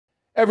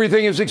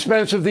Everything is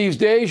expensive these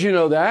days, you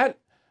know that.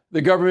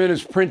 The government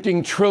is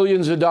printing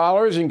trillions of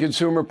dollars and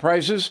consumer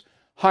prices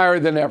higher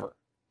than ever.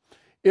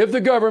 If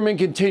the government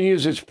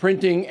continues its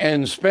printing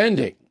and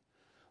spending,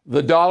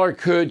 the dollar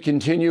could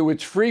continue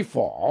its free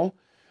fall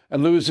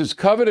and lose its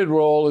coveted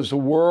role as the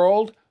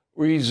world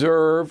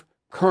reserve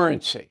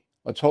currency.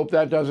 Let's hope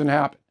that doesn't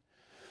happen.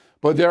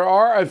 But there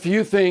are a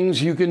few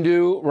things you can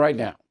do right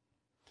now.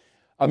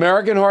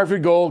 American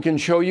Hartford Gold can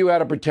show you how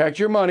to protect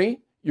your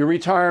money, your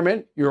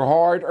retirement, your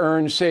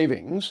hard-earned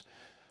savings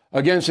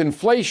against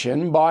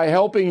inflation by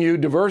helping you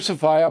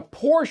diversify a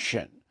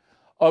portion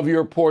of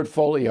your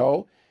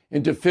portfolio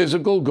into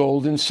physical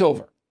gold and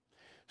silver.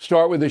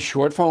 Start with a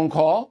short phone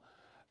call,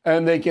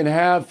 and they can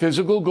have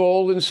physical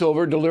gold and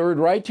silver delivered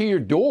right to your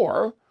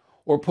door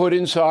or put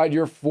inside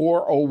your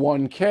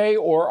 401k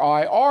or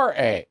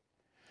IRA.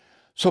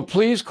 So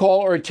please call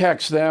or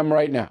text them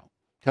right now.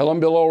 Tell them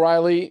Bill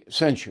O'Reilly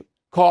sent you.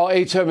 Call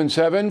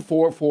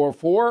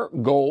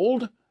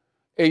 877-444-GOLD,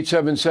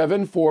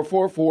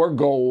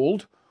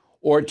 877-444-GOLD,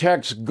 or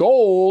text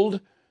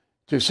GOLD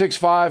to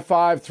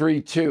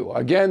 65532.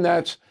 Again,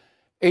 that's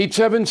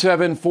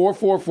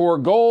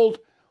 877-444-GOLD,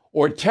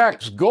 or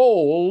text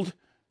GOLD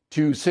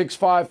to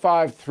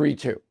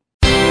 65532.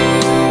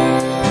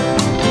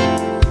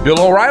 Bill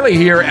O'Reilly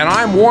here, and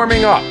I'm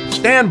warming up.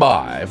 Stand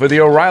by for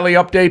the O'Reilly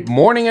Update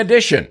Morning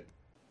Edition.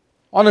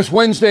 On this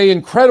Wednesday,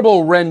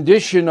 incredible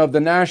rendition of the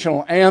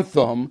national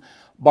anthem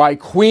by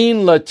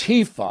Queen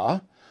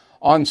Latifah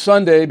on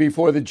Sunday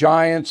before the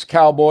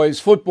Giants-Cowboys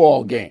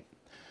football game.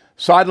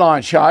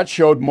 Sideline shots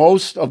showed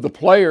most of the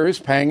players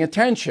paying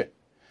attention.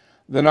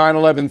 The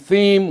 9/11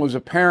 theme was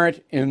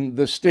apparent in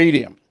the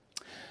stadium.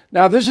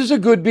 Now, this is a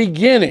good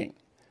beginning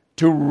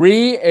to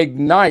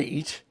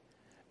reignite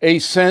a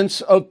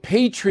sense of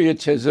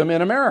patriotism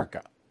in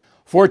America.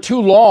 For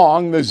too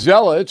long, the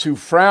zealots who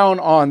frown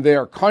on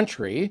their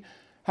country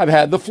have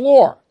had the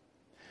floor.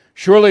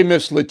 Surely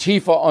Miss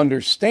Latifah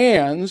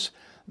understands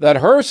that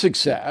her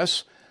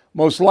success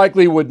most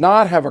likely would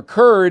not have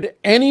occurred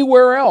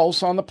anywhere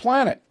else on the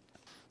planet.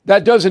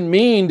 That doesn't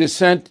mean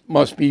dissent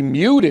must be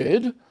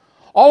muted.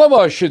 All of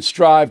us should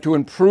strive to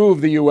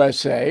improve the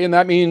USA, and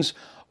that means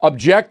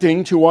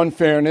objecting to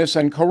unfairness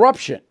and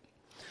corruption.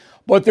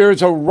 But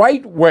there's a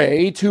right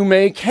way to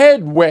make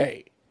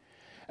headway,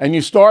 and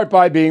you start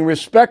by being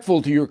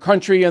respectful to your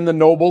country and the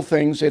noble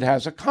things it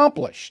has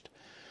accomplished.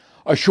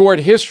 A short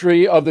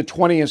history of the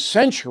 20th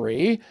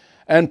century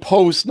and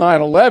post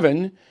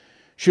 9/11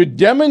 should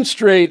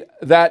demonstrate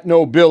that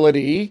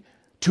nobility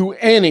to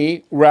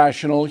any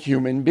rational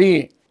human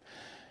being.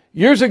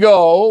 Years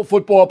ago,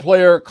 football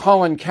player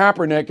Colin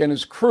Kaepernick and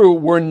his crew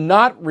were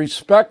not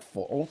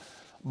respectful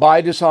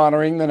by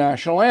dishonoring the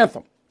national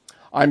anthem.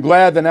 I'm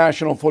glad the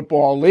National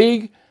Football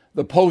League,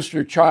 the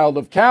poster child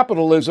of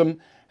capitalism,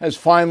 has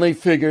finally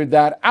figured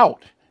that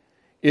out.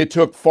 It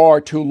took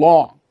far too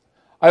long.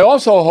 I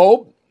also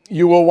hope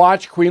you will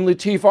watch Queen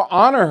Latifah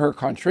honor her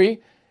country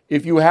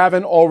if you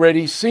haven't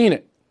already seen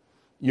it.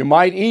 You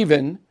might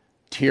even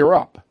tear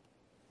up.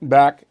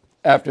 Back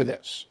after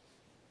this.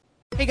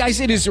 Hey guys,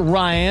 it is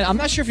Ryan. I'm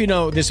not sure if you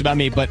know this about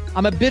me, but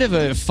I'm a bit of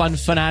a fun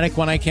fanatic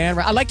when I can.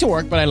 I like to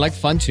work, but I like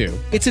fun too.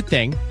 It's a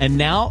thing. And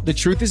now the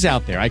truth is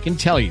out there. I can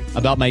tell you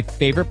about my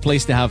favorite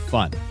place to have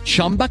fun.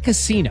 Chumba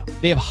Casino.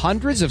 They have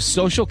hundreds of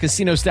social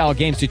casino style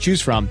games to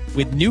choose from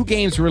with new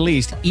games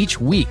released each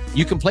week.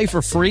 You can play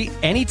for free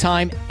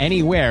anytime,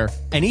 anywhere.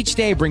 And each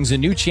day brings a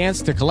new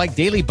chance to collect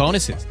daily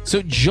bonuses.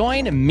 So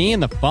join me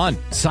in the fun.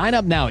 Sign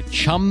up now at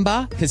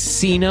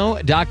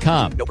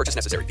ChumbaCasino.com. No purchase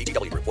necessary.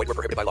 VGW Group. Void where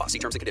prohibited by law. See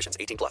terms and conditions.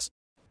 18+.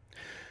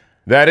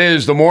 That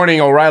is the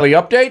Morning O'Reilly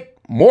Update.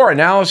 More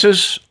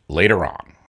analysis later on.